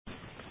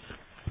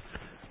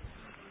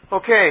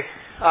Okay,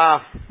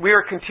 we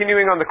are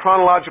continuing on the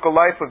chronological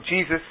life of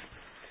Jesus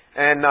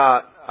and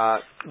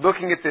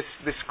looking at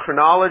this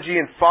chronology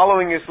and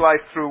following his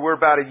life through. We're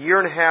about a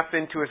year and a half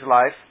into his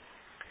life.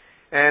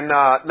 And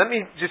let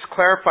me just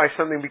clarify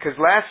something, because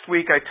last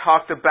week I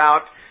talked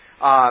about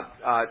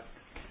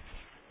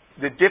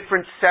the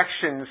different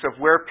sections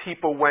of where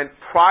people went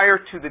prior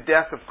to the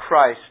death of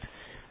Christ.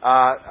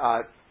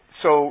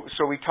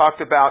 So we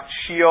talked about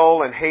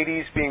Sheol and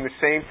Hades being the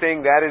same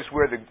thing. That is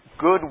where the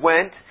good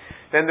went.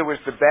 Then there was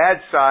the bad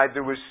side.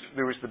 There was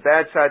the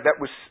bad side that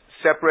was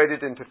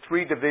separated into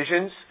three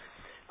divisions.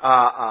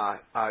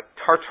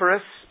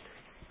 Tartarus.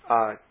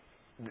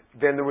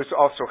 Then there was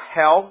also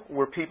hell,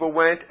 where people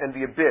went, and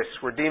the abyss,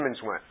 where demons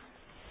went.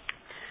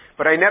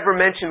 But I never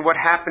mentioned what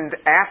happened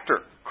after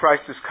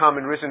Christ has come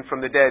and risen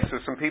from the dead. So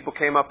some people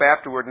came up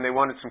afterward and they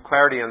wanted some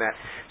clarity on that.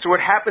 So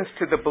what happens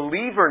to the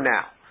believer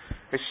now?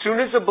 As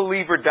soon as a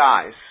believer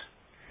dies,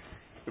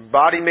 the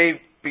body may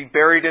be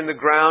buried in the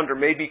ground or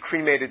may be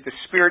cremated, the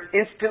spirit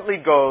instantly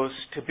goes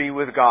to be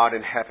with God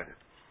in heaven.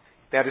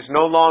 That is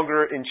no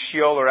longer in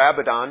Sheol or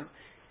Abaddon,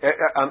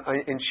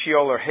 in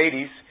Sheol or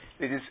Hades.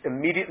 It is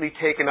immediately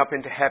taken up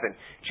into heaven.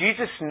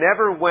 Jesus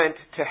never went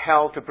to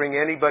hell to bring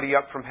anybody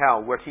up from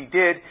hell. What he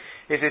did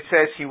is, it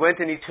says, he went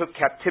and he took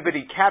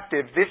captivity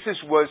captive. This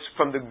was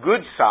from the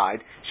good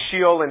side,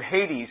 Sheol and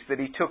Hades, that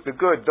he took the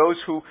good. Those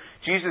who,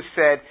 Jesus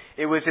said,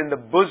 it was in the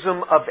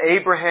bosom of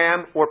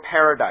Abraham or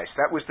paradise.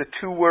 That was the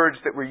two words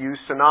that were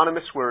used,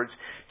 synonymous words.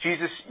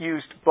 Jesus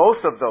used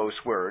both of those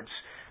words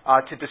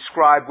to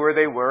describe where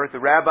they were. The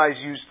rabbis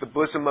used the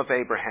bosom of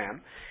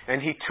Abraham,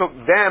 and he took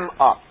them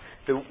up.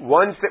 The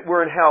ones that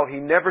were in hell, he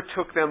never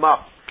took them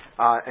up.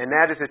 And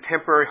that is a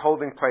temporary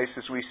holding place,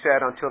 as we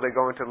said, until they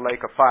go into the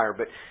lake of fire.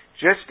 But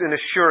just an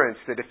assurance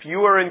that if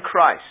you are in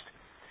Christ,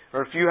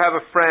 or if you have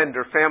a friend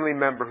or family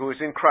member who is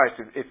in Christ,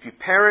 if you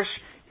perish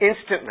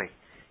instantly,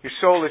 your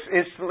soul is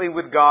instantly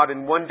with God,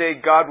 and one day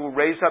God will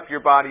raise up your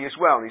body as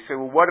well. And you say,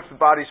 well, what if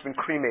the body's been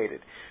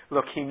cremated?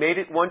 Look, he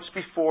made it once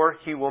before,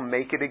 he will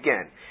make it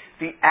again.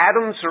 The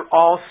atoms are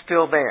all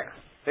still there.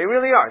 They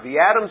really are.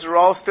 The atoms are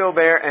all still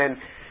there, and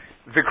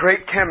the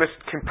great chemist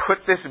can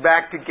put this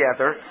back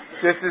together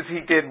just as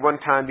he did one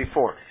time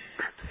before.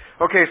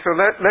 Okay, so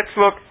let's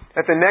look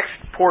at the next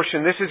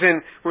portion.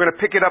 We're going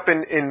to pick it up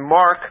in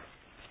Mark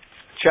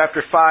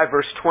chapter 5,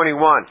 verse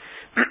 21.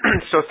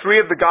 So three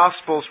of the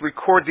Gospels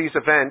record these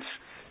events.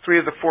 Three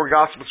of the four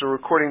Gospels are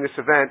recording this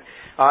event.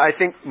 I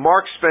think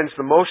Mark spends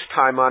the most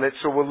time on it,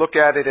 so we'll look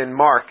at it in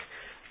Mark.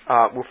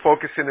 We'll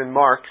focus in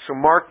Mark. So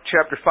Mark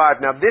chapter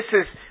 5. Now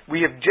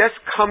we have just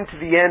come to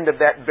the end of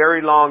that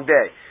very long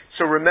day.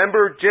 So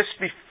remember, just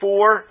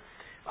before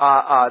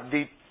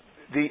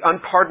the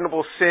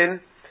unpardonable sin,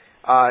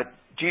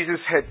 Jesus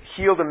had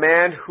healed a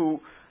man who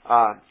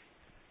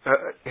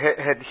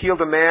had healed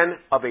a man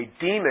of a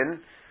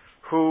demon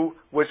who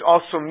was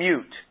also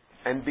mute.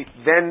 And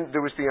then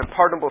there was the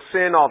unpardonable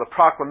sin, all the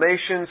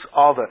proclamations,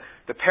 all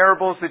the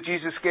parables that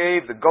Jesus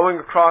gave, the going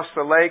across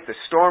the lake, the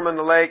storm in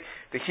the lake,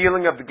 the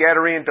healing of the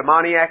Gadarene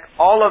demoniac.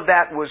 All of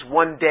that was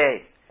one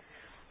day.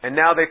 And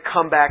now they've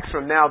come back, so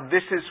now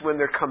this is when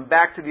they're come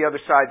back to the other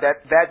side.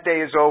 That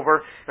day is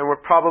over, and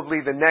we're probably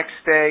the next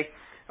day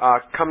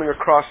coming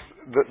across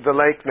the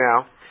lake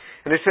now.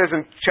 And it says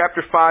in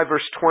chapter 5,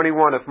 verse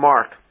 21 of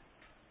Mark,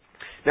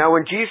 now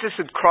when Jesus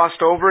had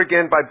crossed over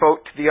again by boat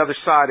to the other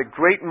side, a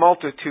great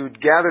multitude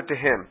gathered to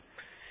him,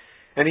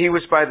 and he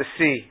was by the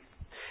sea.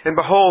 And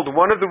behold,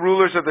 one of the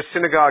rulers of the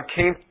synagogue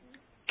came,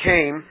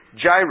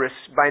 Jairus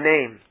by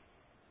name.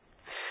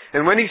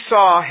 And when he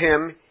saw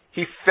him,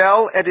 he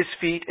fell at his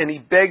feet, and he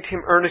begged him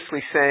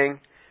earnestly,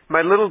 saying,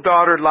 my little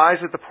daughter lies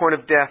at the point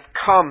of death.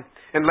 Come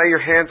and lay your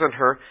hands on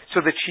her,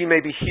 so that she may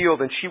be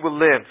healed, and she will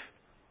live.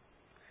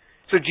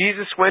 So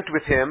Jesus went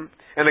with him,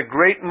 and a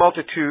great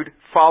multitude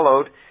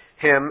followed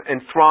him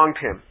and thronged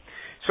him.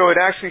 So it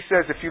actually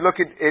says, if you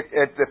look at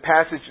the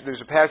passage,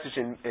 there's a passage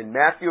in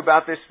Matthew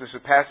about this, there's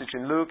a passage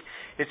in Luke,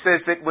 it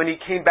says that when he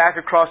came back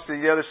across to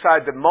the other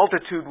side, the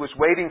multitude was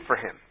waiting for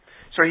him.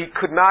 So he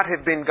could not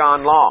have been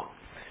gone long.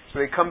 So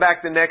they come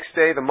back the next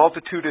day, the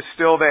multitude is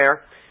still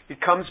there. He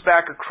comes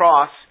back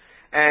across,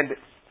 and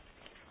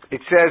it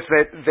says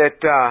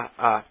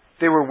that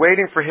they were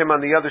waiting for him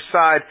on the other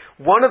side.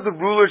 One of the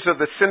rulers of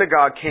the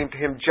synagogue came to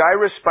him,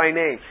 Jairus by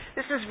name.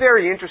 This is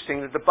very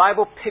interesting that the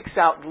Bible picks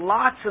out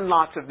lots and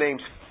lots of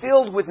names,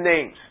 filled with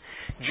names.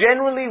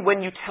 Generally,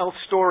 when you tell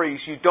stories,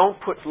 you don't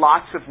put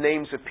lots of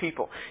names of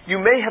people. You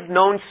may have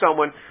known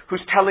someone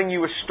who's telling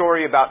you a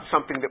story about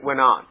something that went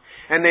on.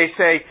 And they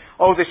say,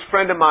 oh, this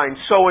friend of mine,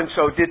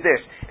 so-and-so did this.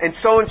 And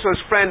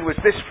so-and-so's friend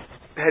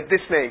had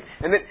this name.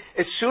 And then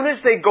as soon as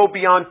they go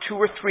beyond 2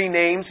 or 3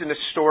 names in a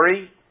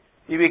story,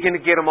 you begin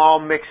to get them all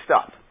mixed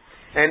up.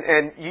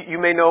 And you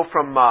may know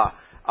from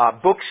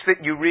books that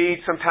you read,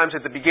 sometimes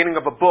at the beginning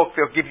of a book,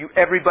 they'll give you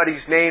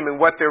everybody's name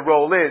and what their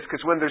role is.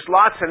 Because when there's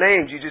lots of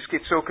names, you just get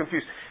so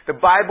confused. The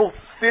Bible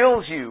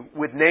fills you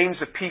with names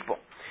of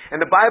people. And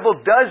the Bible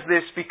does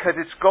this because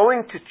it's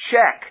going to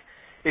check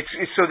It's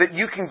so that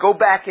you can go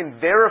back and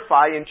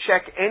verify and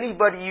check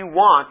anybody you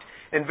want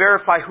and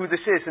verify who this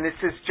is. And it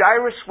says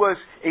Jairus was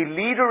a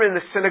leader in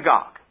the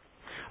synagogue.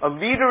 A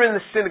leader in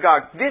the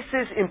synagogue. This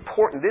is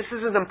important. This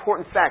is an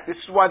important fact. This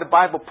is why the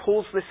Bible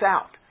pulls this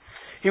out.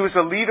 He was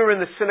a leader in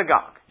the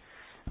synagogue.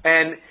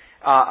 And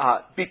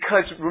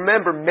because,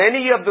 remember,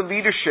 many of the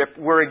leadership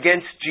were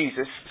against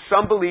Jesus.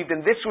 Some believed,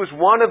 and this was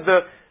one of the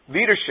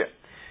leadership.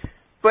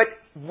 But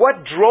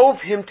what drove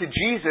him to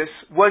Jesus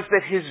was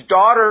that his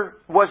daughter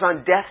was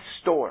on death's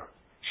door.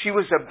 She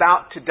was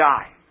about to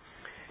die.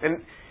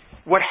 And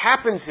what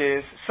happens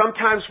is,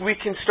 sometimes we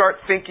can start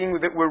thinking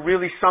that we're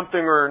really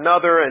something or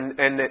another,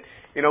 and that,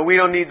 we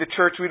don't need the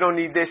church, we don't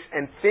need this,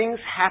 and things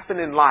happen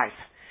in life.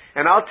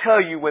 And I'll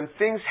tell you, when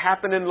things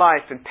happen in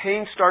life and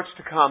pain starts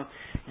to come,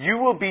 you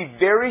will be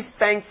very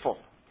thankful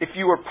if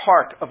you are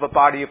part of a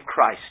body of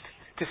Christ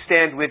to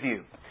stand with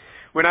you.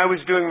 When I was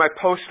doing my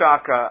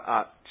postdoc,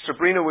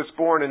 Sabrina was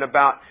born, and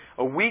about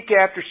a week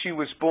after she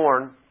was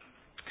born,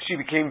 she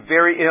became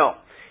very ill.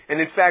 And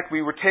in fact,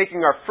 we were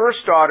taking our first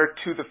daughter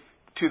to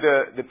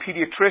the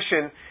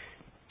pediatrician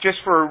just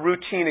for a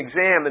routine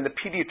exam, and the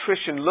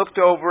pediatrician looked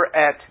over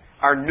at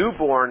our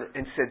newborn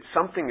and said,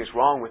 something is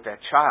wrong with that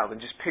child,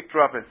 and just picked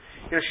her up, and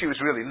she was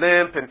really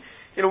limp, and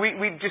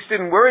we just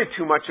didn't worry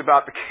too much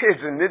about the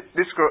kids. And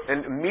this girl,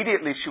 and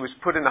immediately she was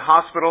put in the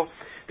hospital.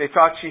 They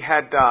thought she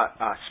had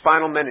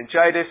spinal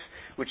meningitis,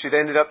 which it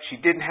ended up she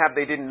didn't have.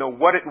 They didn't know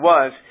what it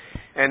was,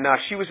 and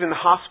she was in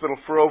the hospital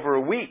for over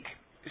a week.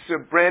 This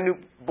is a brand new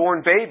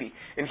born baby,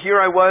 and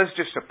here I was,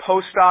 just a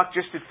postdoc,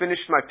 just had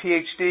finished my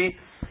PhD,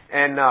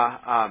 and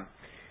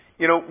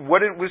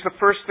what was the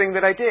first thing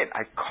that I did?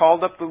 I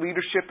called up the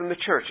leadership in the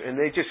church, and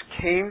they just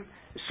came.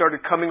 They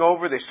started coming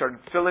over. They started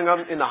filling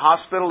them in the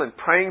hospital and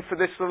praying for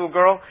this little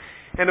girl.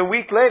 And a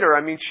week later,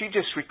 she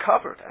just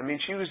recovered.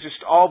 She was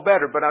just all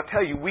better. But I'll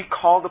tell you, we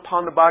called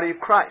upon the body of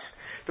Christ.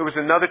 There was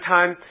another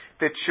time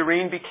that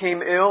Shireen became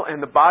ill,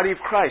 and the body of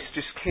Christ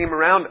just came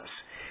around us.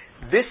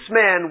 This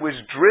man was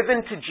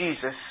driven to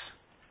Jesus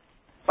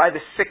by the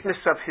sickness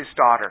of his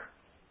daughter.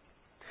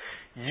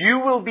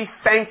 You will be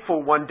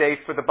thankful one day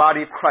for the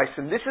body of Christ.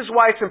 And this is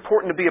why it's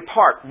important to be a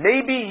part.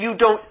 Maybe you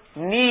don't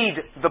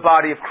need the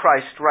body of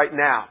Christ right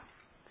now,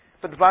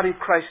 but the body of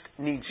Christ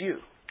needs you.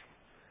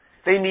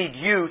 They need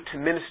you to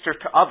minister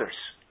to others.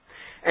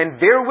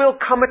 And there will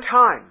come a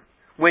time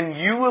when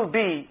you will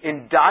be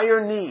in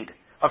dire need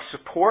of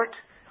support,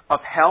 of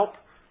help,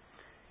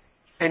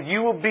 and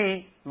you will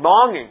be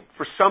longing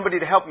for somebody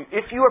to help you.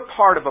 If you are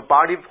part of a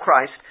body of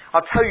Christ,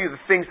 I'll tell you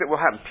the things that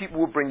will happen. People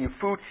will bring you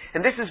food,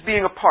 and this is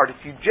being a part. If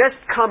you just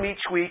come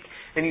each week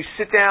and you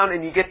sit down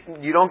and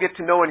you don't get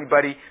to know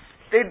anybody,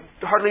 they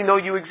hardly know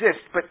you exist.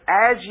 But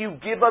as you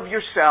give of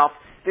yourself,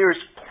 there is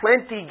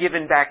plenty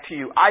given back to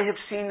you. I have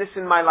seen this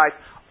in my life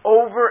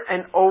over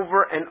and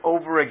over and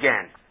over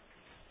again.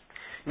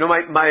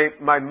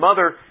 My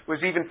mother was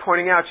even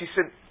pointing out, she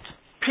said,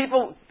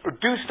 people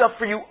do stuff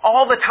for you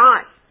all the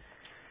time.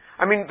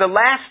 The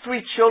last 3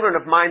 children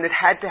of mine that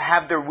had to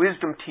have their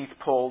wisdom teeth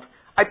pulled,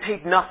 I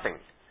paid nothing.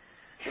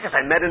 Because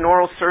I met an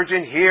oral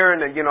surgeon here,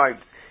 and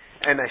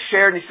I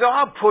shared, and he said,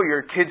 I'll pull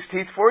your kids'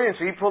 teeth for you. And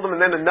so he pulled them,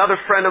 and then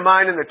another friend of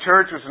mine in the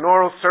church was an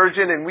oral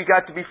surgeon, and we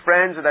got to be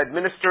friends, and I'd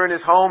minister in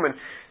his home. And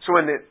so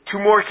when the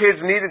 2 more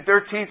kids needed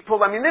their teeth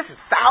pulled, this is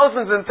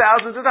thousands and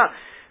thousands of dollars.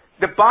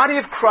 The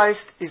body of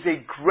Christ is a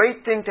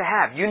great thing to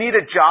have. You need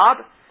a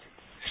job?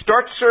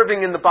 Start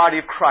serving in the body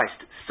of Christ.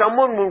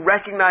 Someone will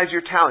recognize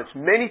your talents.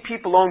 Many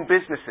people own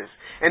businesses,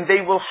 and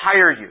they will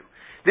hire you.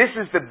 This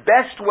is the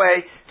best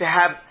way to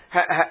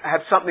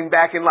have something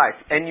back in life.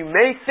 And you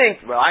may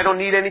think, well, I don't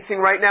need anything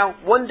right now.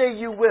 One day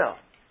you will.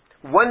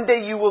 One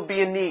day you will be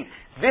in need.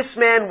 This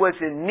man was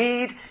in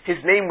need. His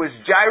name was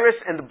Jairus,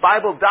 and the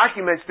Bible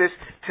documents this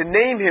to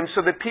name him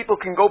so that people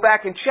can go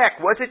back and check.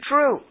 Was it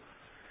true?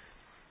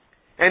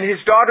 And his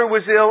daughter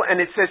was ill,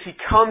 and it says he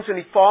comes and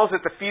he falls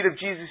at the feet of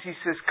Jesus. He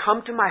says,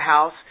 come to my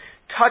house,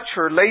 touch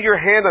her, lay your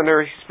hand on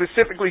her. He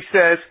specifically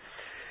says,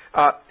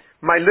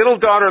 my little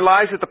daughter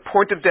lies at the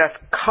point of death.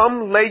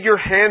 Come lay your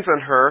hands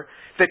on her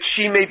that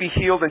she may be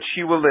healed and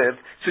she will live.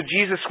 So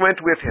Jesus went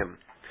with him.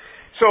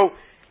 So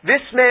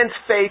this man's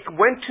faith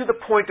went to the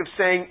point of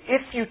saying,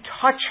 if you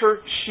touch her,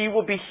 she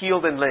will be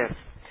healed and live.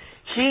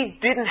 He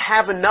didn't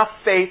have enough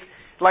faith,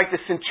 like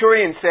the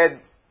centurion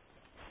said,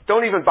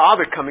 don't even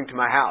bother coming to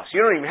my house.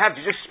 You don't even have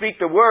to. Just speak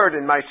the word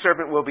and my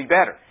servant will be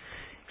better.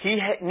 He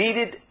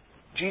needed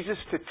Jesus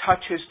to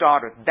touch his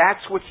daughter.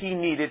 That's what he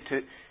needed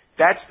to.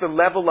 That's the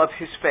level of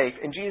his faith.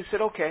 And Jesus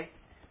said, okay.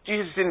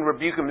 Jesus didn't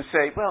rebuke him and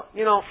say, well,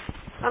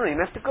 I don't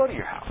even have to go to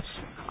your house.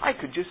 I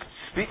could just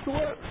speak the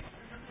word.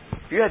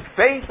 If you had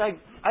faith,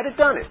 I'd have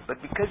done it. But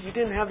because you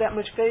didn't have that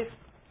much faith,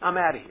 I'm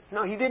out of here.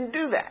 No, he didn't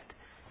do that.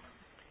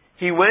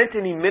 He went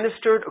and he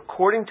ministered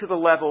according to the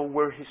level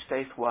where his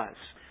faith was.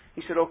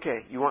 He said,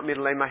 okay, you want me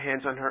to lay my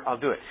hands on her? I'll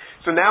do it.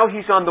 So now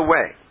he's on the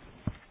way.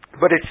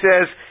 But it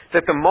says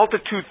that the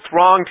multitude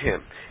thronged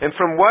him. And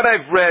from what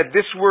I've read,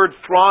 this word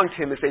thronged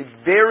him is a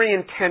very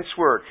intense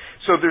word.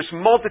 So there's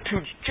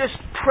multitudes just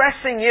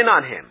pressing in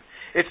on him.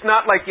 It's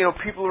not like,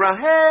 people around,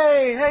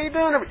 hey, how you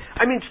doing?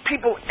 I mean, it's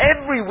people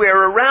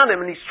everywhere around him,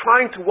 and he's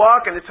trying to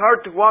walk, and it's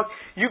hard to walk.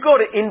 You go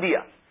to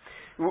India.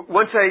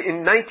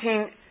 In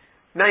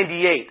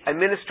 1998, I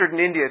ministered in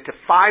India to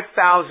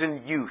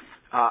 5,000 youth,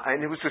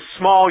 and it was a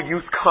small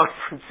youth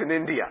conference in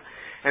India,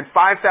 and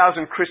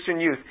 5,000 Christian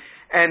youth.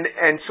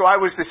 And so I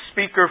was the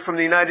speaker from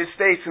the United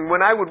States, and when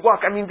I would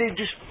walk, they'd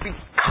just be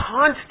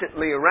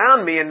constantly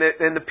around me, and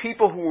the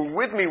people who were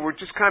with me were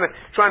just kind of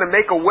trying to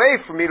make a way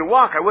for me to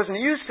walk. I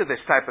wasn't used to this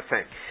type of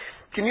thing.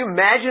 Can you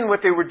imagine what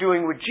they were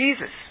doing with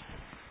Jesus?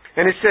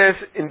 And it says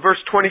in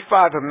verse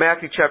 25 of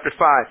Matthew chapter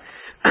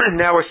 5,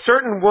 Now a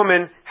certain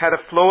woman had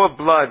a flow of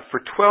blood for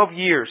 12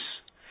 years,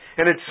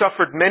 and had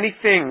suffered many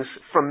things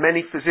from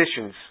many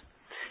physicians.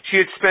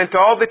 She had spent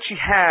all that she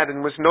had,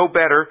 and was no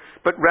better,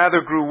 but rather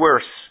grew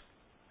worse.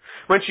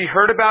 When she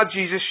heard about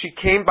Jesus, she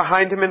came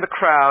behind him in the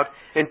crowd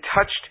and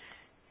touched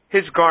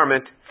his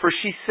garment, for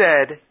she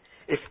said,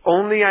 If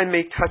only I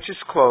may touch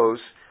his clothes,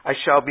 I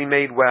shall be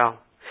made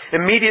well.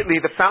 Immediately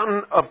the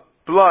fountain of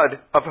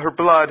her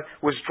blood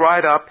was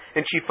dried up,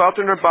 and she felt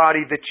in her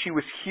body that she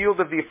was healed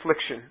of the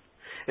affliction.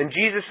 And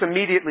Jesus,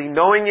 immediately,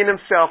 knowing in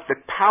himself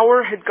that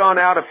power had gone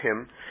out of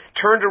him,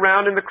 turned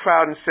around in the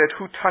crowd and said,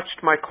 Who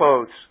touched my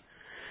clothes?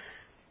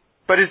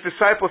 But his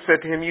disciples said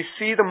to him, You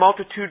see the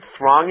multitude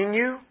thronging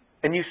you?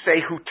 And you say,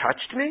 Who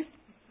touched me?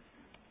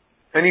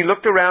 And he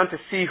looked around to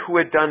see who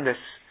had done this.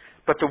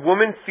 But the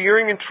woman,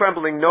 fearing and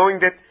trembling, knowing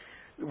that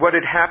what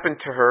had happened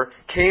to her,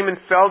 came and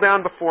fell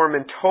down before him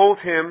and told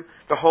him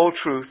the whole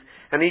truth.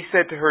 And he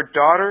said to her,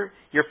 Daughter,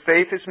 your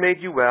faith has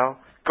made you well.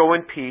 Go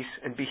in peace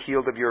and be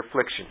healed of your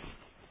affliction.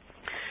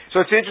 So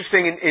it's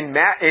interesting,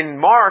 in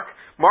Mark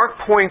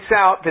points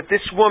out that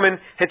this woman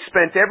had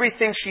spent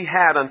everything she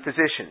had on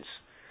physicians.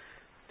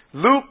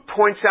 Luke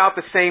points out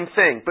the same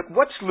thing. But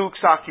what's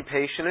Luke's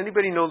occupation?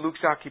 Anybody know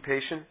Luke's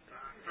occupation?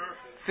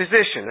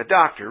 Physician, a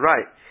doctor,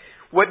 right.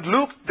 What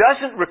Luke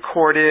doesn't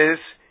record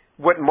is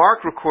what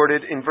Mark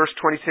recorded in verse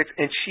 26,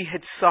 and she had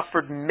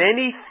suffered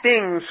many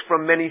things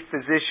from many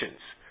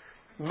physicians.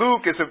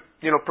 Luke, as a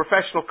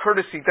professional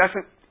courtesy,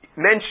 doesn't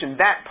mention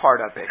that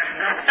part of it.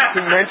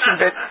 He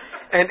mentioned it,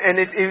 and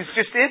it was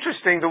just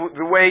interesting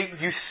the way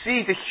you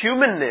see the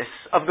humanness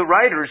of the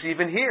writers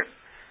even here.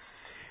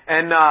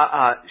 And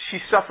she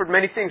suffered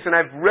many things. And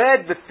I've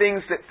read the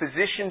things that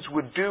physicians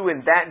would do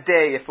in that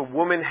day if a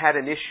woman had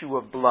an issue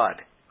of blood.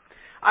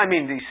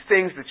 These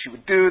things that she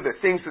would do, the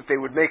things that they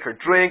would make her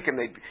drink, and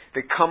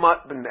they'd come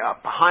up and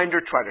behind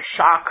her, try to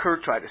shock her,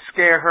 try to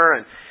scare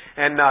her.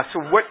 So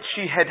what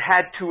she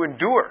had to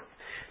endure.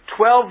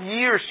 12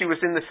 years she was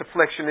in this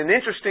affliction. And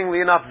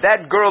interestingly enough,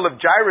 that girl of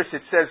Jairus,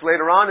 it says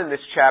later on in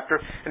this chapter,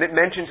 and it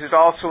mentions it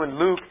also in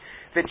Luke,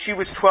 that she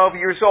was 12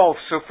 years old.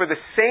 So for the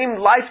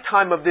same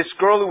lifetime of this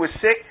girl who was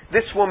sick,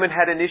 this woman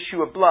had an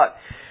issue of blood.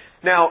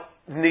 Now,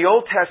 in the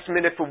Old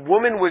Testament, if a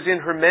woman was in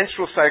her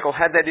menstrual cycle,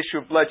 had that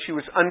issue of blood, she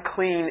was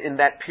unclean in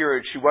that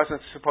period. She wasn't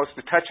supposed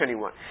to touch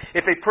anyone.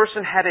 If a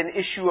person had an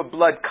issue of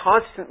blood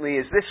constantly,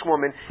 as this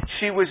woman,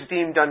 she was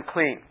deemed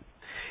unclean.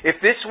 If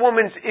this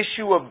woman's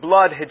issue of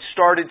blood had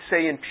started,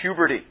 say, in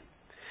puberty,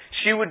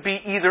 she would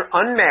be either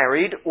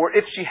unmarried, or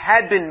if she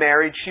had been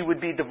married, she would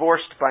be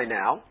divorced by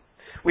now.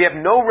 We have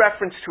no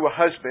reference to a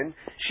husband.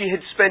 She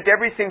had spent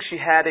everything she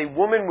had. A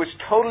woman was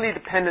totally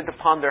dependent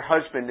upon their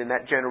husband in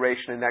that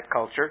generation, in that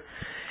culture.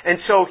 And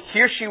so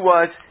here she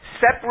was,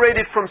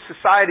 separated from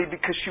society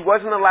because she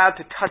wasn't allowed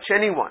to touch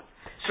anyone.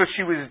 So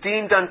she was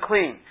deemed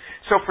unclean.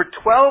 So for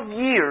 12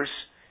 years,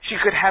 she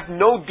could have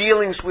no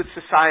dealings with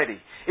society.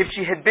 If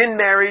she had been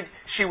married,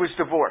 she was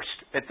divorced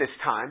at this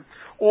time,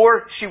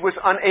 or she was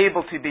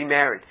unable to be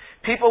married.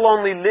 People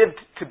only lived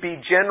to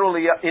be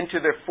generally into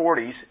their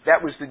 40s.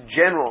 That was the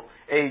general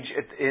age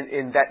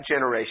in that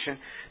generation.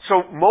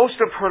 So most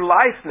of her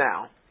life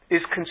now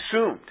is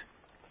consumed.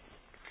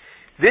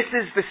 This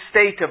is the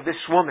state of this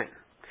woman.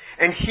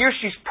 And here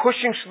she's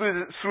pushing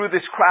through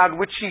this crowd,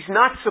 which she's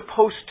not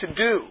supposed to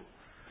do.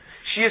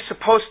 She is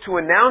supposed to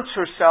announce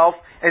herself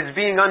as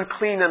being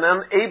unclean and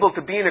unable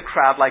to be in a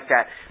crowd like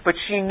that. But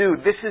she knew,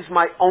 this is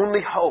my only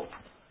hope.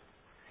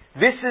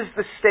 This is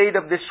the state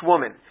of this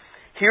woman.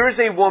 Here is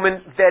a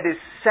woman that is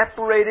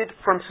separated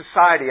from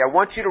society. I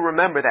want you to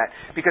remember that,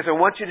 because I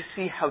want you to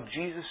see how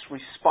Jesus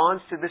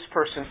responds to this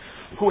person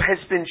who has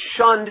been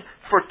shunned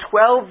for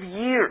 12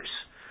 years.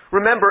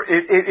 Remember,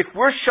 if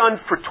we're shunned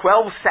for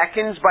 12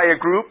 seconds by a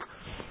group,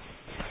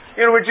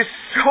 we're just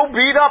so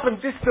beat up and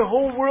just the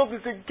whole world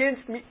is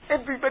against me.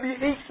 Everybody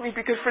hates me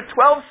because for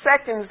 12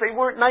 seconds they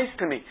weren't nice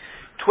to me.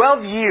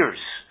 12 years,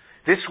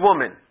 this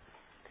woman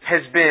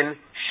has been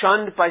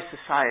shunned by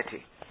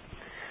society.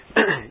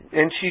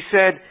 And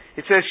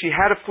it says she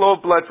had a flow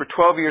of blood for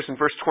 12 years in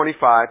verse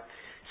 25,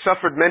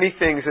 suffered many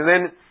things. And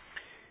then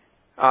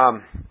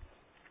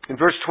in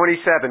verse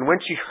 27, when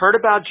she heard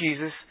about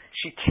Jesus,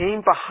 she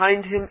came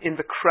behind him in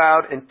the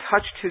crowd and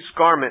touched his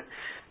garment.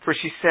 For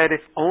she said,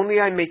 if only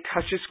I may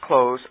touch his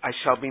clothes, I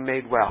shall be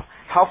made well.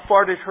 How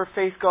far did her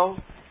faith go?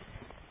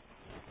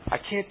 I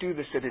can't do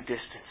this at a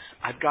distance.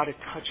 I've got to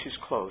touch his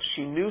clothes.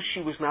 She knew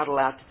she was not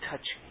allowed to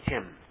touch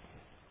him.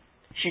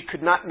 She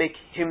could not make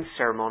him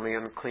ceremonially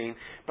unclean,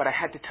 but I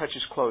had to touch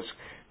his clothes.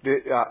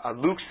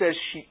 Luke says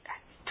she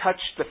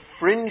touched the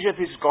fringe of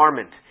his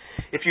garment.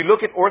 If you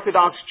look at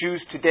Orthodox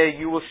Jews today,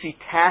 you will see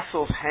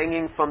tassels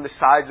hanging from the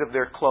sides of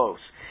their clothes.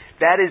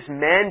 That is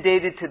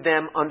mandated to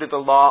them under the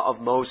law of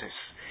Moses.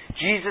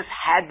 Jesus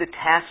had the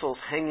tassels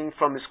hanging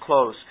from his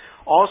clothes.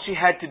 All she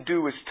had to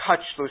do was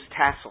touch those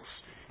tassels.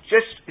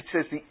 It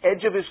says the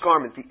edge of his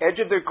garment. The edge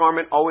of their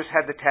garment always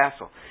had the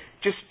tassel.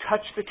 Just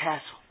touch the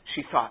tassel,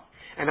 she thought,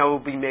 and I will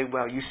be made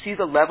well. You see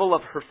the level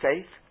of her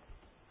faith?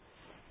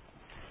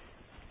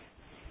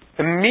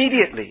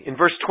 Immediately, in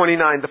verse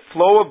 29, the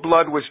flow of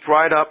blood was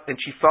dried up, and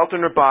she felt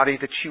in her body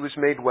that she was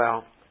made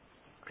well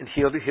and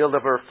healed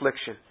of her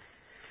affliction.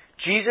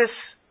 Jesus,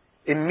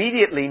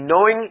 immediately,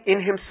 knowing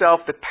in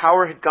himself that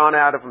power had gone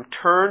out of him,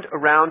 turned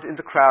around in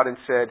the crowd and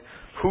said,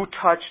 "Who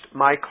touched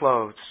my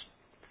clothes?"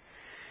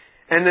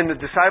 And then the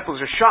disciples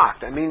are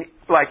shocked. I mean,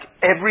 like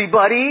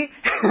everybody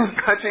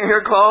touching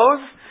their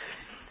clothes?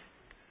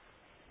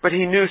 But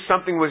he knew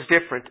something was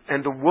different.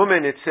 And the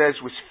woman, it says,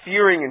 was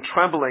fearing and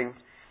trembling.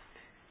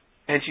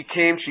 And she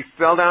came, she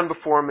fell down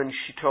before him, and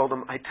she told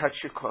him, "I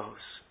touched your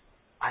clothes.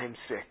 I am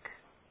sick.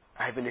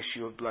 I have an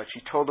issue of blood."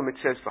 She told him, it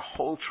says, the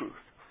whole truth.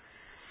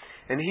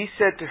 And he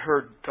said to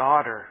her,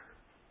 "Daughter."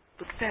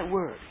 Look at that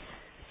word.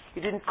 He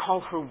didn't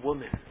call her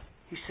woman.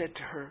 He said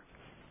to her,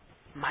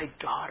 "My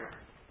daughter."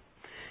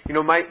 You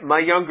know, my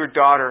younger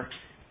daughter,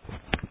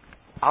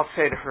 I'll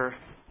say to her,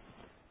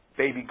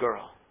 "Baby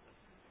girl."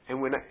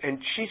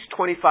 And she's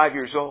 25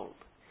 years old.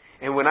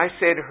 And when I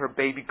say to her,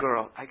 "Baby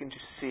girl," I can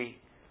just see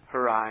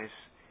her eyes.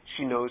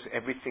 She knows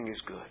everything is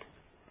good.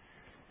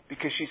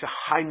 Because she's a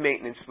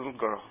high-maintenance little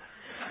girl.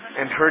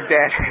 And her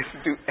dad has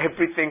to do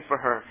everything for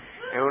her.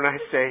 And when I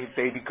say,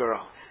 "Baby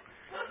girl,"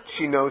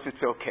 she knows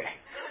it's okay.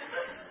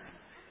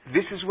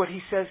 This is what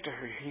he says to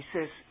her. He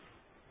says,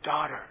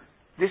 "Daughter."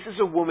 This is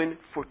a woman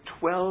for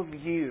 12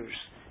 years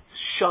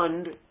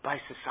shunned by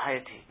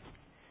society.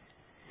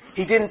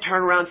 He didn't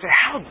turn around and say,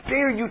 "How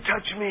dare you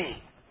touch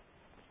me?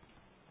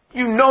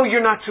 You know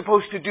you're not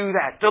supposed to do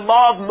that. The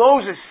law of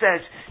Moses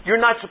says you're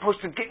not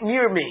supposed to get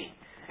near me.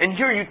 And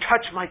here you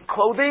touch my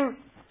clothing?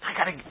 I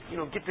got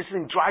to, get this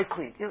thing dry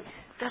cleaned."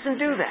 Doesn't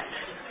do that.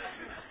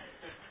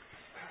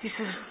 He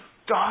says,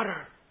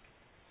 "Daughter,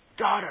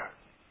 daughter."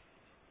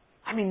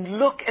 I mean,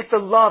 look at the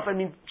love. I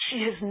mean,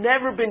 she has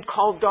never been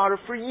called daughter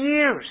for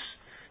years.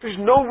 There's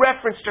no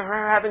reference to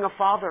her having a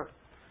father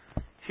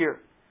here.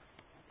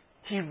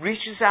 He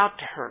reaches out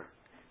to her.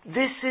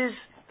 This is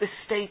the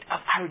state of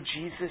our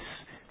Jesus.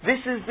 This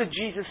is the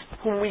Jesus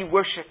whom we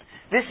worship.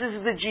 This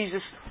is the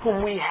Jesus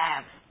whom we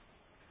have.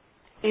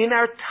 In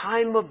our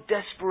time of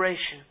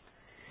desperation,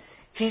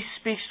 he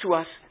speaks to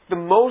us the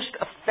most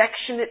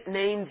affectionate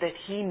name that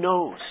he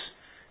knows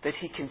that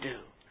he can do.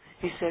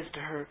 He says to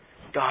her,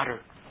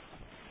 "Daughter."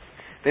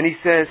 Then he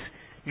says,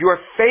 "Your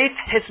faith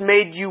has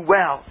made you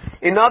well."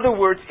 In other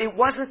words, it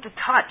wasn't the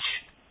touch.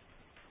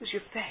 It was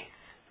your faith.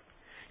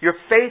 Your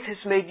faith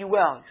has made you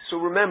well. So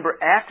remember,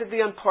 after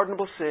the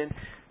unpardonable sin,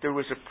 there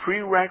was a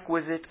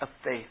prerequisite of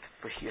faith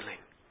for healing.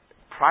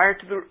 Prior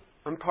to the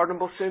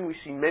unpardonable sin, we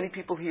see many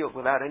people healed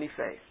without any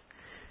faith.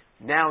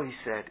 Now, he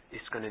said,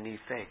 it's going to need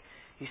faith.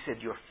 He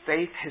said, "Your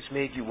faith has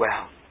made you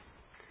well."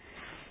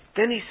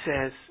 Then he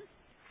says,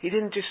 he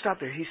didn't just stop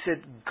there. He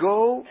said,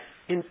 "Go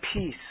in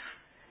peace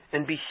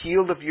and be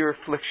healed of your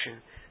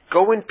affliction."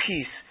 Go in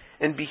peace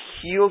and be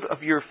healed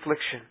of your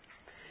affliction.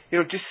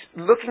 Just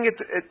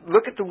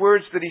look at the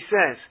words that he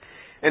says.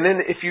 And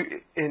then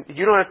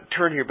you don't have to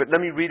turn here, but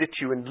let me read it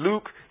to you. In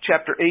Luke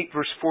chapter 8,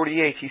 verse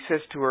 48, he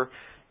says to her,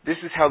 this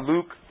is how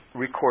Luke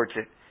records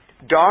it.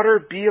 "Daughter,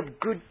 be of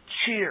good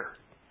cheer,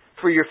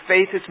 for your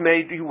faith has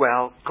made you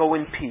well. Go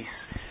in peace."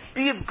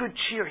 Be of good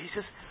cheer. He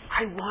says,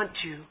 I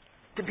want you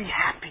to be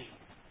happy.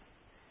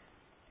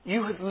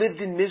 You have lived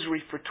in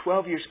misery for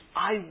 12 years.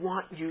 I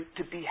want you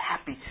to be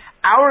happy.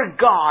 Our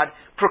God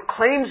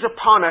proclaims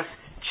upon us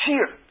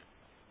cheer.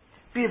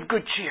 Be of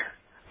good cheer.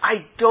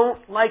 I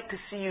don't like to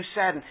see you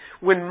saddened.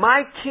 When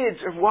my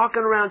kids are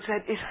walking around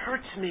sad, it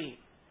hurts me.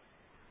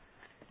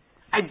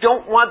 I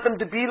don't want them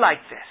to be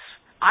like this.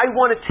 I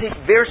want to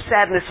take their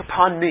sadness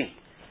upon me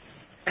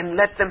and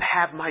let them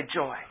have my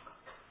joy.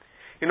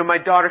 My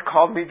daughter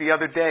called me the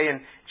other day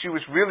and she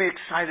was really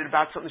excited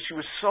about something. She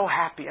was so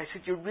happy. I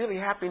said, "You're really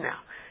happy now?"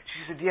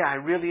 She said, "Yeah, I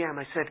really am."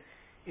 I said,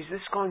 "Is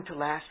this going to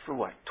last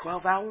for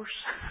 12 hours?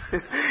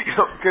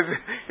 Because,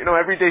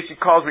 every day she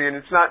calls me and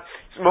it's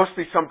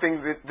mostly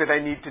something that I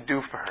need to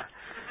do for her."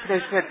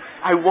 And I said,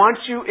 "I want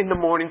you in the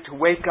morning to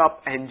wake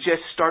up and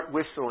just start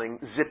whistling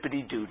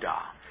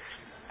Zippity-Doo-Dah.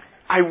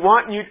 I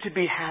want you to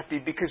be happy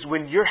because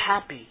when you're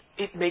happy,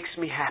 it makes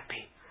me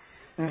happy."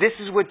 And this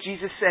is what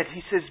Jesus said.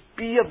 He says,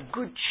 "Be of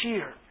good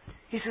cheer."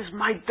 He says,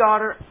 "My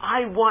daughter,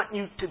 I want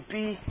you to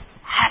be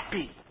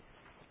happy."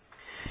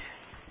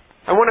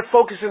 I want to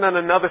focus in on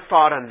another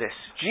thought on this.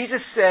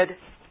 Jesus said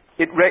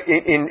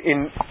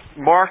in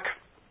Mark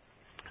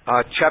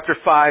chapter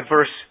 5,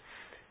 verse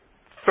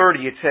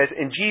 30, it says,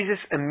 "And Jesus,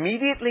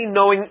 immediately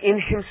knowing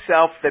in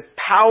himself that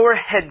power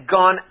had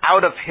gone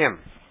out of him."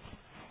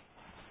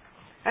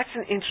 That's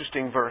an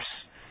interesting verse.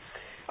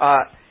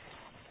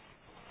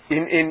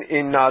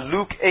 In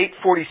Luke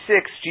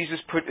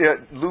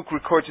 8:46, Luke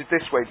records it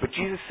this way. But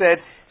Jesus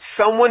said,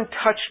 "Someone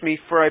touched me,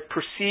 for I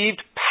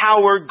perceived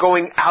power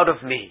going out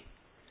of me."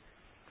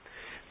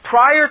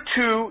 Prior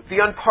to the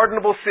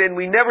unpardonable sin,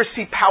 we never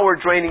see power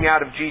draining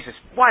out of Jesus.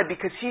 Why?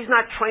 Because He's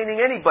not training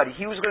anybody.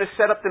 He was going to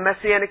set up the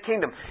Messianic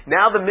kingdom.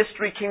 Now the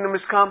mystery kingdom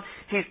has come.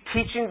 He's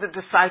teaching the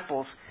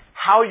disciples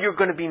how you're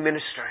going to be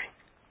ministering.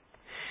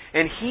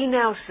 And He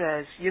now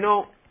says,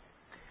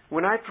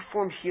 when I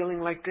perform healing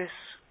like this,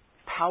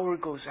 power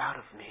goes out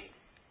of me.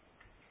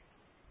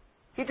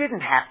 He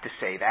didn't have to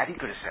say that. He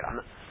could have said, I'm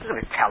not going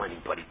to tell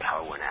anybody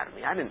power went out of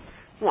me. I didn't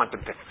want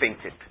them to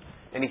think that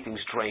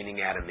anything's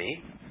draining out of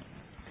me.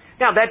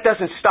 Now, that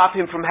doesn't stop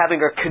Him from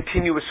having a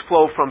continuous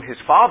flow from His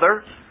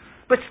Father,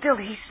 but still,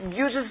 He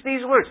uses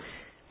these words.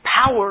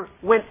 Power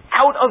went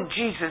out of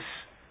Jesus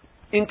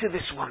into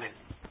this woman.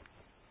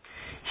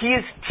 He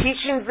is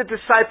teaching the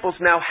disciples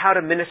now how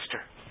to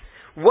minister.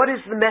 What is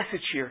the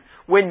message here?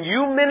 When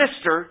you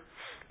minister,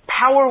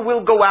 power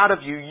will go out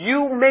of you.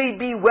 You may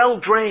be well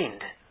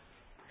drained.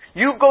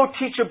 You go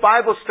teach a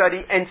Bible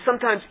study, and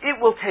sometimes it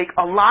will take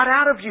a lot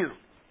out of you.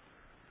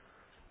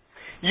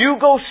 You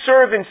go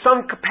serve in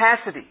some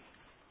capacity,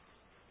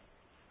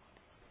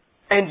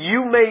 and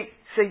you may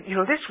say,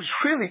 this was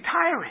really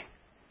tiring.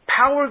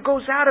 Power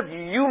goes out of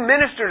you. You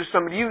minister to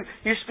somebody.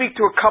 You speak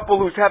to a couple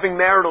who's having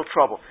marital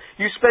trouble.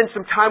 You spend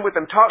some time with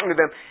them, talking to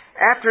them.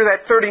 After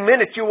that 30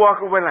 minutes, you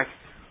walk away like,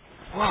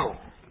 whoa,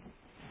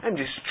 I'm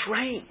just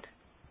drained.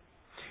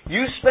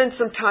 You spend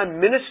some time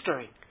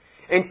ministering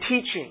and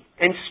teaching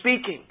and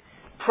speaking,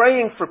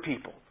 praying for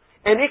people,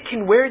 and it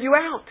can wear you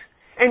out.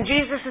 And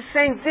Jesus is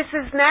saying, this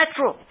is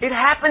natural. It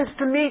happens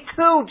to me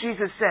too,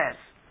 Jesus says.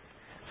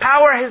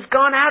 Power has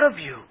gone out of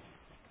you.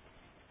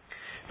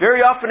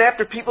 Very often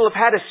after people have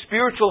had a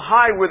spiritual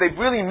high where they've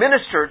really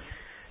ministered,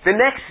 the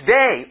next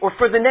day or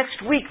for the next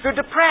week they're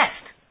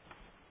depressed.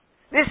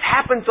 This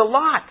happens a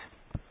lot.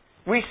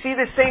 We see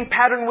the same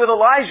pattern with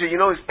Elijah.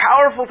 His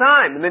powerful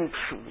time, and then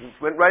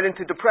went right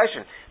into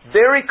depression.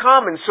 Very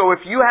common. So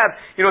if you have,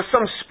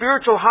 some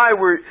spiritual high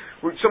where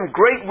some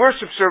great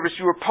worship service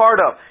you were part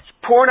of,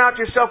 pouring out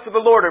yourself for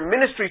the Lord, or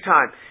ministry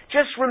time,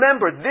 just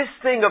remember this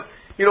thing of,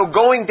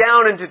 going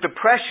down into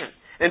depression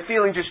and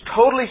feeling just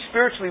totally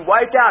spiritually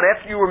wiped out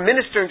after you were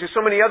ministering to so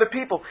many other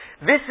people.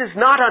 This is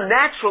not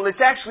unnatural. It's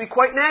actually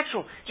quite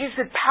natural. Jesus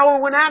said, power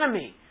went out of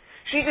me.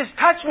 She just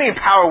touched me and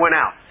power went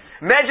out.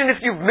 Imagine if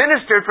you've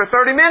ministered for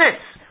 30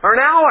 minutes or an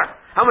hour.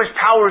 How much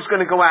power is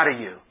going to go out of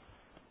you?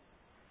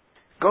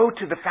 Go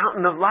to the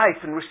fountain of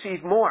life and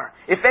receive more.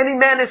 If any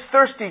man is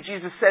thirsty,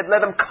 Jesus said,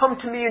 let him come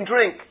to me and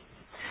drink.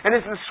 And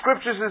as the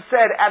scriptures have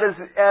said, out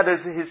of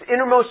his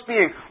innermost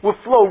being will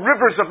flow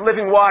rivers of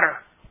living water.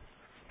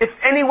 If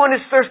anyone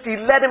is thirsty,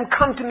 let him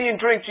come to me and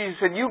drink. Jesus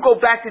said, you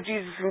go back to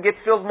Jesus and get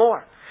filled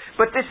more.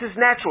 But this is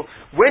natural.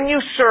 When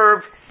you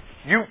serve,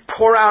 you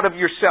pour out of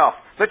yourself.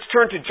 Let's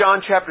turn to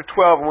John chapter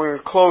 12, and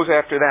we're going to close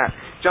after that.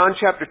 John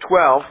chapter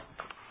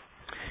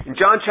 12. In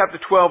John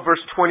chapter 12, verse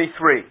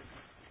 23.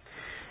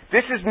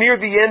 This is near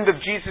the end of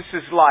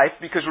Jesus' life,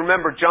 because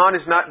remember, John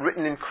is not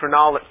written in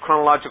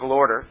chronological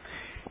order.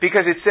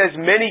 Because it says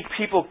many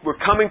people were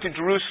coming to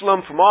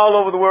Jerusalem from all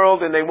over the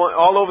world and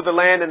all over the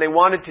land, and they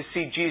wanted to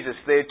see Jesus.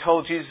 They had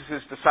told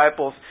Jesus'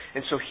 disciples,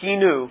 and so He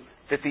knew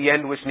that the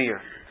end was near.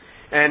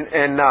 And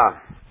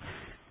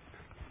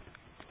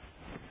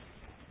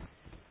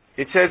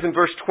it says in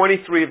verse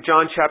 23 of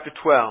John chapter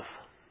 12,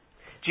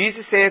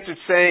 Jesus answered,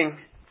 saying,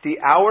 the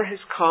hour has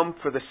come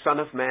for the Son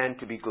of Man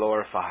to be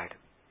glorified.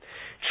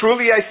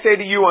 Truly I say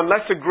to you,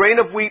 unless a grain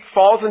of wheat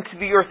falls into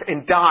the earth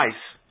and dies,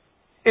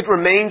 it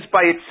remains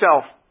by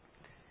itself.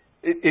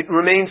 It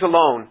remains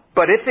alone.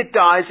 But if it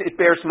dies, it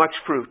bears much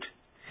fruit.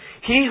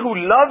 He who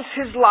loves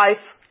his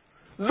life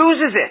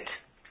loses it.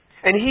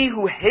 And he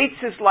who hates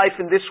his life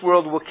in this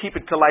world will keep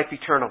it to life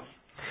eternal.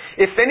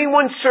 If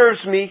anyone serves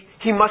me,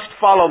 he must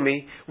follow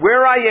me.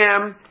 Where I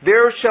am,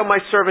 there shall my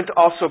servant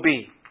also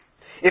be.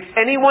 If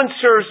anyone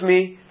serves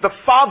me, the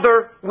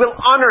Father will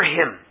honor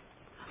him.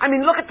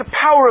 Look at the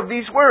power of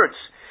these words.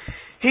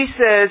 He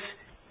says,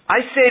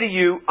 I say to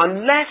you,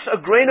 unless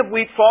a grain of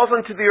wheat falls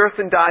onto the earth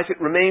and dies,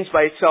 it remains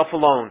by itself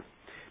alone.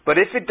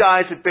 But if it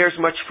dies, it bears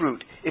much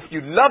fruit. If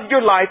you love your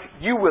life,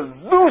 you will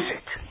lose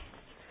it.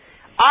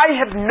 I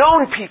have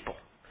known people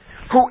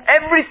who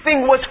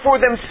everything was for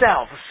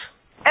themselves.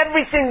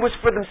 Everything was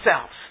for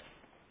themselves.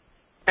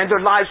 And their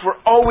lives were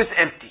always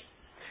empty.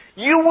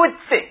 You would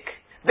think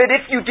that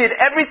if you did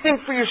everything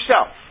for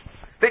yourself,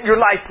 that your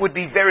life would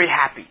be very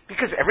happy.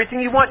 Because everything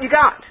you want, you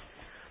got.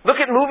 Look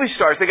at movie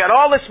stars. They got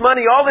all this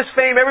money, all this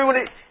fame,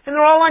 everybody, and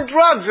they're all on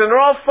drugs, and they're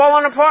all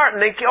falling apart,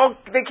 and they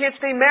can't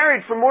stay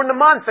married for more than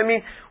a month.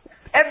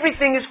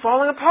 Everything is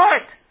falling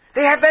apart.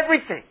 They have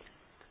everything.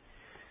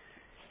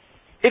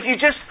 If you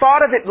just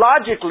thought of it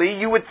logically,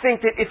 you would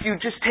think that if you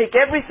just take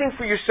everything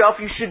for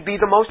yourself, you should be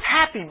the most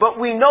happy. But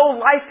we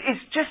know life is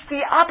just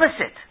the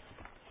opposite.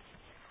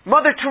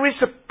 Mother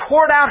Teresa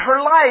poured out her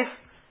life,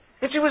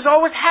 and she was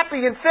always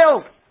happy and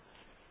filled.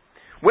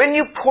 When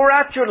you pour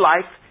out your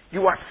life,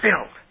 you are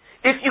filled.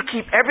 If you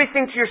keep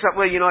everything to yourself,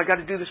 well, I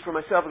got to do this for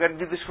myself, I got to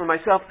do this for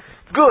myself,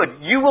 good.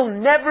 You will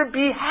never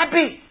be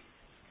happy.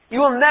 You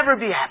will never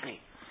be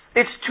happy.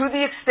 It's to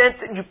the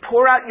extent that you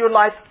pour out your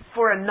life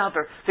for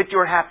another that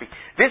you're happy.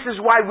 This is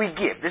why we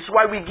give. This is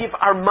why we give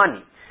our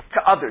money to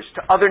others,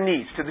 to other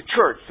needs, to the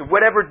church, to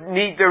whatever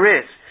need there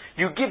is.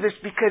 You give this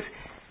because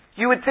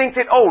you would think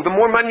that, the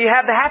more money you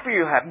have, the happier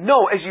you have.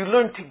 No, as you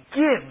learn to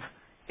give,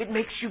 it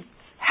makes you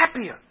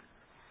happier.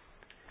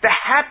 The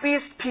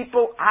happiest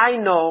people I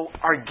know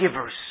are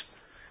givers.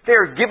 They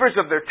are givers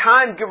of their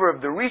time, givers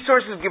of their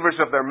resources, givers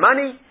of their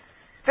money.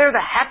 They're the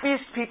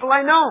happiest people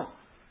I know.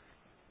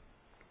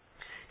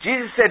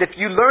 Jesus said, if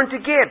you learn to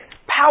give,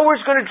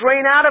 power's going to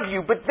drain out of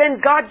you, but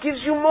then God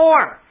gives you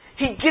more.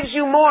 He gives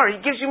you more. He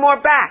gives you more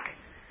back.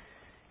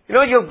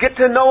 You'll get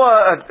to know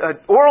an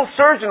oral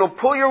surgeon who'll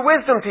pull your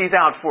wisdom teeth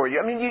out for you.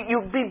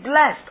 You'll be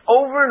blessed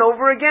over and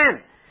over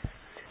again.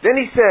 Then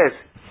he says,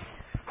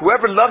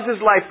 whoever loves his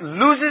life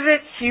loses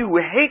it. He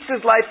who hates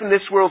his life in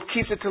this world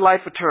keeps it to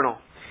life eternal.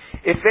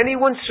 If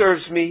anyone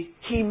serves me,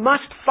 he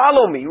must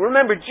follow me.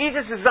 Remember,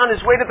 Jesus is on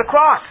his way to the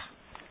cross.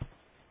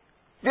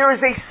 There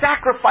is a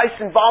sacrifice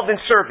involved in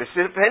service.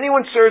 If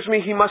anyone serves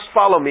me, he must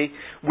follow me.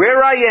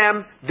 Where I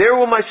am, there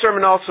will my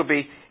servant also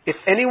be. If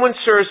anyone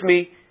serves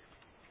me,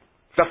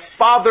 the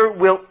Father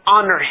will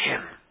honor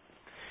him.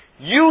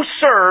 You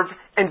serve,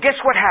 and guess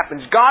what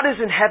happens? God is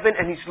in heaven,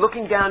 and he's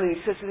looking down, and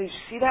he says to me,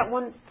 see that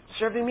one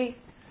serving me?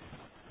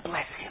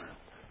 Bless him.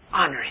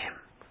 Honor him.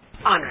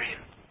 Honor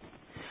him.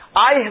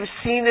 I have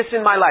seen this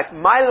in my life.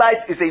 My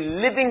life is a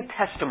living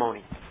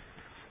testimony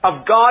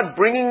of God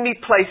bringing me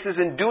places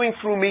and doing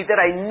through me that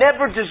I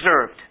never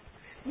deserved.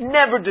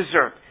 Never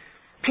deserved.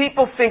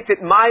 People think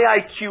that my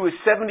IQ is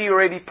 70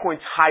 or 80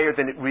 points higher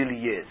than it really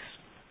is.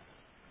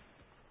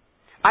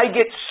 I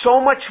get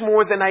so much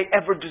more than I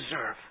ever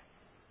deserve.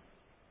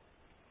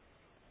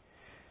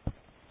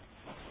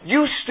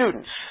 You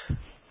students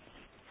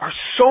are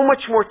so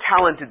much more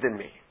talented than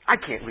me. I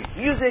can't read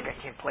music. I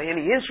can't play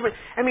any instrument.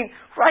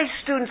 Rice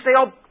students, they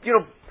all,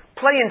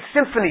 play in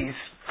symphonies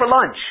for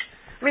lunch.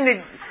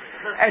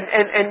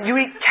 And you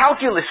eat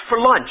calculus for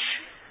lunch.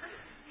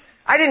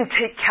 I didn't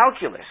take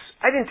calculus.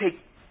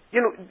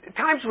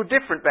 Times were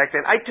different back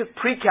then. I took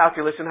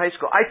pre-calculus in high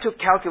school. I took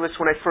calculus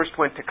when I first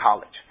went to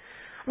college.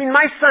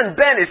 My son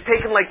Ben has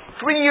taken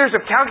 3 years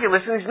of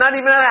calculus and he's not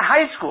even out of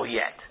high school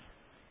yet.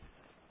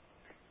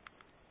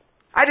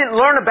 I didn't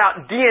learn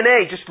about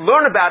DNA, just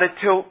learn about it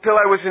till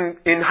I was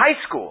in high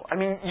school.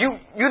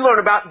 You learn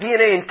about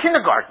DNA in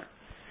kindergarten.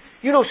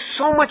 You know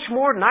so much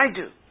more than I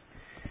do.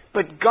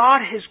 But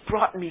God has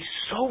brought me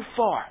so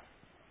far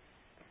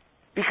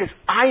because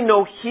I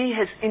know He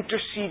has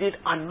interceded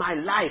on my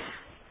life.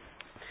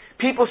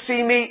 People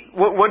see me,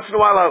 once in a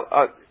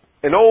while,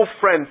 an old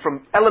friend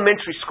from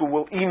elementary school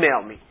will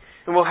email me,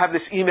 and we'll have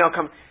this email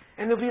come,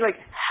 and they'll be like,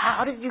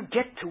 how did you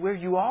get to where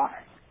you are?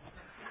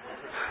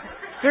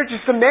 They're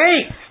just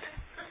amazed.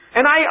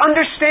 And I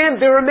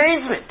understand their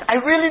amazement. I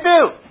really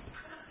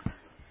do.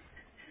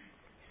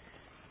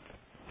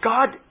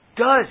 God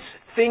does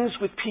things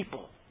with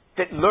people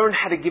that learn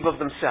how to give of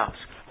themselves.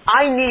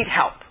 I need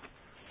help.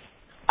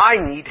 I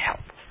need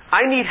help.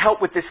 I need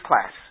help with this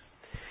class.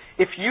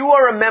 If you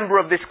are a member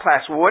of this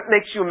class, what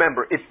makes you a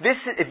member? If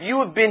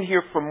you have been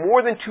here for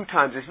more than 2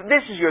 times, if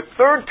this is your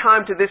 3rd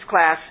time to this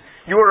class,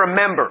 you are a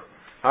member.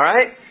 All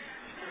right?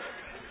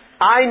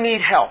 I need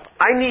help.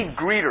 I need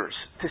greeters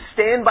to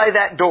stand by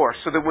that door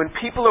so that when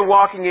people are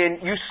walking in,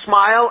 you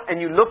smile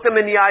and you look them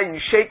in the eye and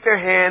you shake their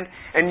hand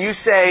and you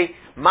say,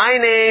 my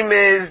name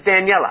is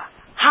Daniela.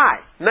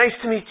 Hi, nice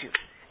to meet you.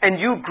 And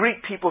you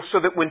greet people so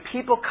that when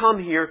people come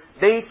here,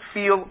 they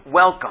feel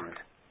welcomed.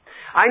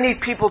 I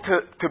need people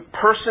to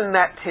person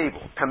that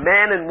table, to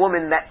man and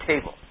woman that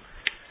table.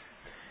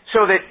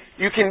 So that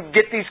you can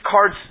get these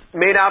cards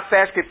made out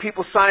fast, get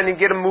people signed and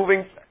get them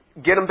moving,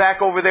 get them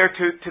back over there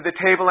to the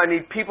table. I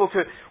need people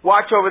to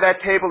watch over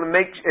that table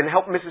and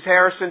help Mrs.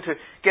 Harrison to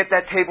get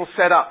that table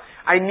set up.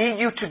 I need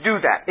you to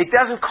do that. It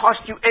doesn't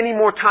cost you any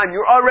more time.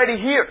 You're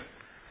already here.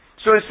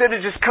 So instead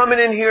of just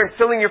coming in here and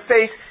filling your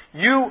face,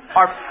 you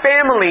are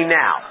family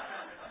now.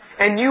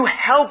 And you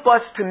help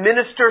us to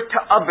minister to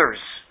others.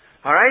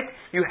 All right?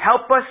 You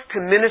help us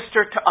to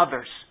minister to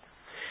others.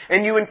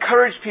 And you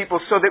encourage people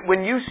so that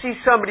when you see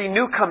somebody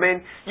new come in,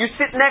 you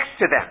sit next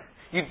to them.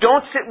 You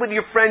don't sit with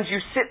your friends, you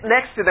sit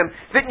next to them.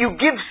 That you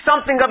give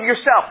something of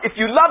yourself. If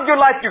you love your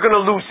life, you're going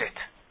to lose it.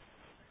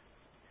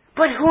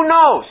 But who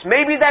knows?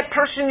 Maybe that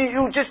person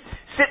you just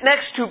sit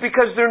next to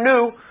because they're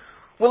new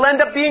will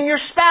end up being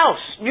your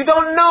spouse. You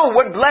don't know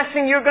what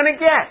blessing you're going to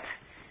get.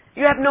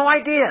 You have no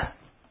idea.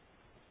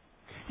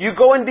 You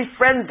go and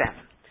befriend them.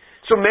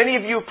 So many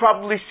of you have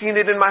probably seen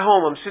it in my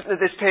home. I'm sitting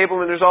at this table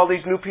and there's all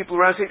these new people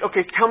around saying,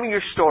 okay, tell me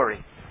your story.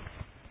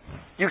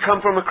 You come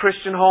from a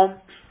Christian home?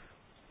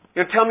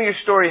 Tell me your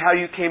story, how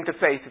you came to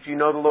faith, if you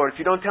know the Lord. If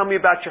you don't, tell me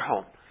about your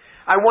home.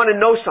 I want to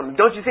know something.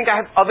 Don't you think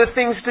I have other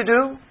things to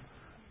do?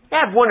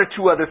 I have 1 or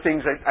 2 other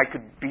things I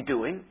could be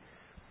doing.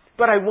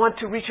 But I want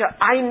to reach out.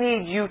 I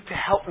need you to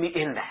help me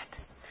in that.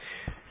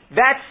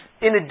 That's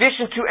in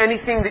addition to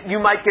anything that you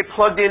might get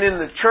plugged in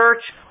the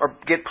church or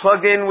get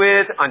plugged in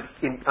with on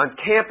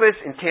campus,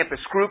 in campus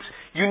groups.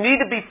 You need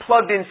to be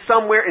plugged in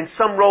somewhere in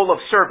some role of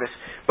service.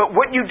 But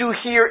what you do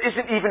here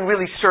isn't even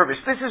really service.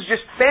 This is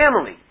just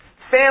family.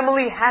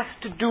 Family has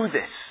to do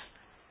this.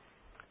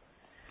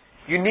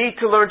 You need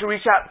to learn to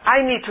reach out.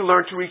 I need to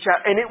learn to reach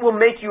out, and it will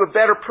make you a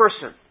better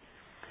person.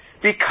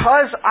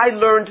 Because I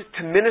learned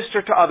to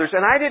minister to others,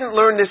 and I didn't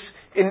learn this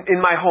in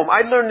my home.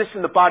 I learned this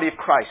in the body of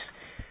Christ.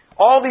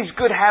 All these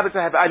good habits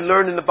I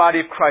learned in the body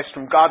of Christ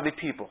from godly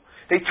people.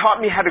 They taught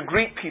me how to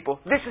greet people.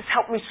 This has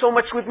helped me so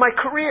much with my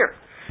career.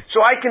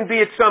 So I can be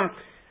at some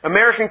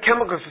American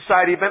Chemical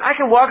Society event. I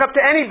can walk up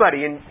to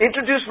anybody and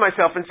introduce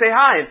myself and say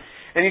hi.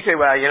 And you say,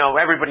 well,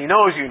 everybody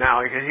knows you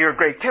now because you're a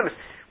great chemist.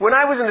 When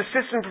I was an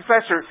assistant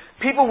professor,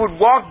 people would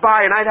walk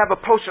by and I'd have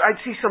a poster. I'd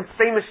see some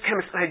famous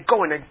chemist and I'd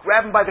go and I'd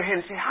grab them by their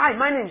hand and say, hi,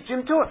 my name's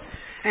Jim Tuitt.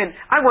 And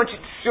I want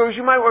you to show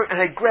you my work. And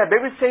I'd grab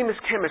every famous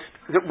chemist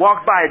that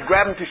walked by. I'd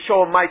grab them to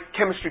show them my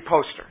chemistry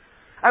poster.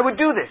 I would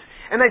do this.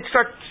 And I'd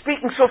start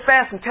speaking so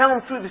fast and tell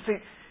them through this thing.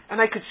 And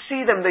I could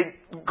see them.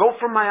 They'd go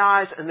from my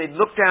eyes and they'd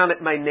look down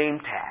at my name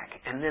tag.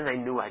 And then I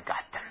knew I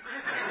got them.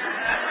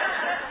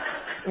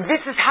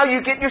 This is how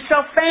you get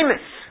yourself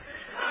famous.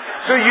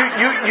 So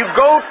you'll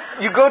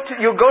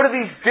go to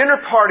these dinner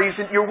parties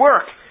at your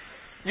work.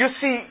 You'll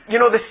see,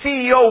 the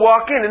CEO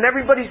walk in and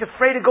everybody's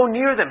afraid to go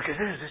near them because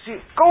this is the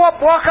CEO. Go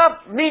up, walk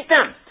up, meet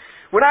them.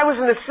 When I was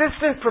an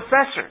assistant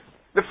professor,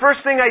 the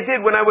first thing I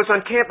did when I was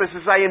on campus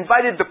is I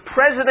invited the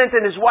president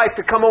and his wife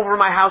to come over to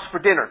my house for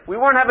dinner. We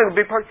weren't having a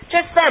big party,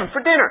 just them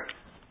for dinner.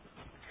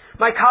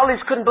 My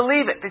colleagues couldn't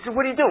believe it. They said,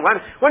 what are you doing?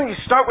 Why don't you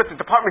start with the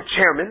department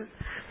chairman,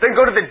 then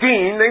go to the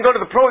dean, then go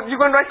to the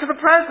you're going right to the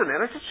president.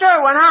 I said, sure,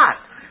 why not?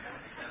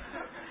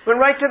 Went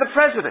right to the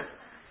president.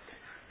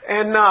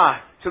 And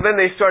so then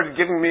they started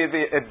giving me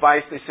the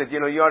advice. They said,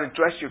 you ought to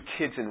dress your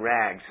kids in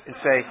rags and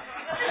say,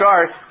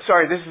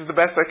 sorry, this is the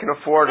best I can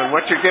afford on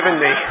what you're giving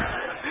me.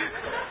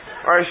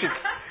 Or I should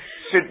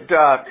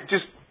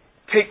just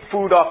take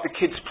food off the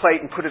kid's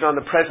plate and put it on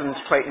the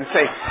president's plate and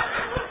say,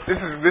 this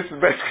is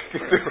the best I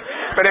can do.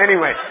 But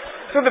anyway,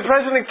 so the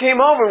president came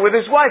over with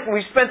his wife and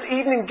we spent the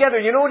evening together.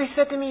 You know what he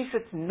said to me? He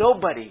said,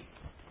 nobody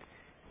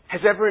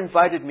has ever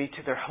invited me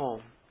to their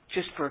home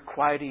just for a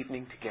quiet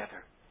evening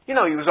together.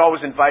 He was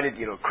always invited,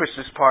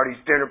 Christmas parties,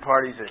 dinner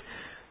parties.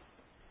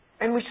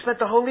 And we spent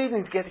the whole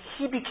evening together.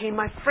 He became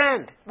my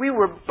friend. We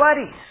were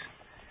buddies.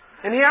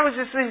 And here I was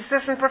just the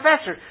assistant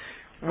professor.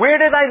 Where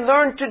did I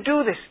learn to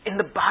do this? In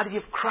the body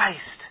of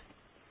Christ.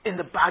 In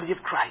the body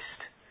of Christ.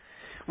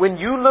 When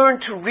you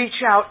learn to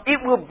reach out, it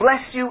will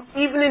bless you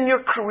even in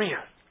your career.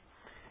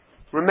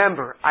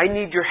 Remember, I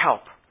need your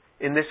help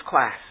in this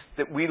class,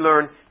 that we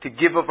learn to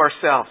give of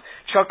ourselves.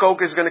 Chuck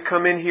Oak is going to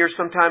come in here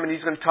sometime and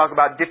he's going to talk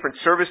about different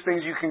service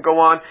things you can go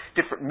on,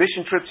 different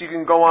mission trips you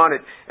can go on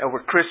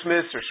over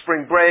Christmas or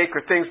spring break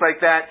or things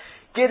like that.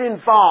 Get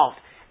involved.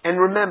 And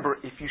remember,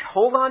 if you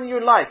hold on to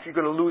your life, you're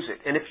going to lose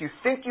it. And if you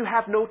think you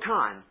have no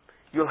time,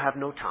 you'll have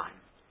no time.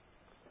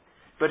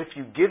 But if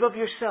you give of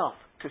yourself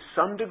to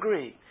some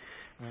degree,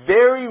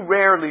 very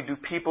rarely do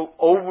people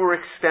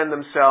overextend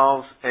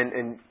themselves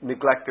and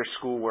neglect their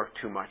schoolwork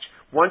too much.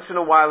 Once in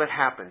a while it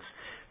happens.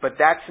 But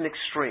that's an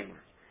extreme.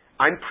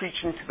 I'm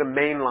preaching to the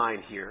main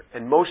line here,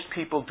 and most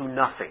people do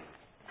nothing.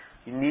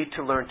 You need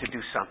to learn to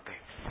do something.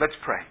 Let's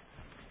pray.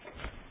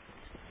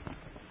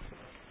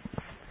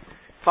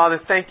 Father,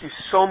 thank you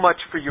so much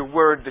for your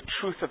word, the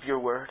truth of your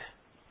word.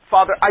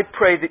 Father, I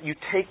pray that you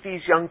take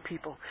these young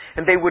people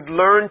and they would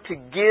learn to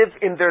give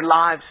in their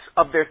lives,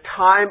 of their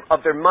time,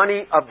 of their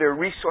money, of their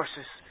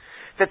resources,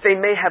 that they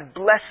may have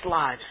blessed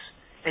lives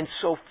and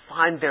so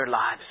find their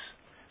lives.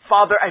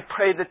 Father, I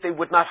pray that they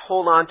would not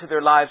hold on to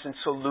their lives and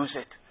so lose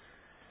it,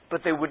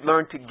 but they would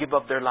learn to give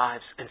of their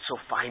lives and so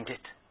find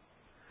it.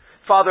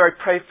 Father,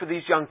 I pray for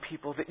these young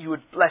people that you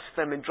would bless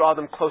them and draw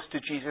them close to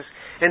Jesus,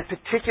 and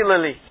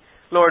particularly,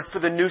 Lord, for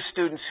the new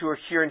students who are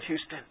here in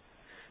Houston.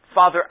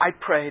 Father, I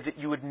pray that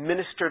you would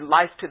minister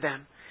life to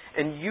them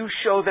and you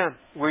show them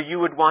where you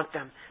would want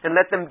them and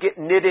let them get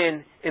knit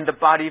in the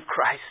body of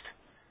Christ,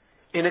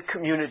 in a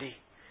community,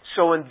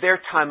 so in their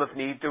time of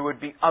need there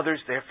would be others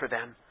there for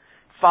them.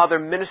 Father,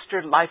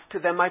 minister life to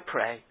them, I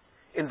pray,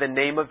 in the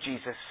name of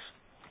Jesus.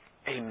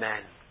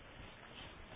 Amen.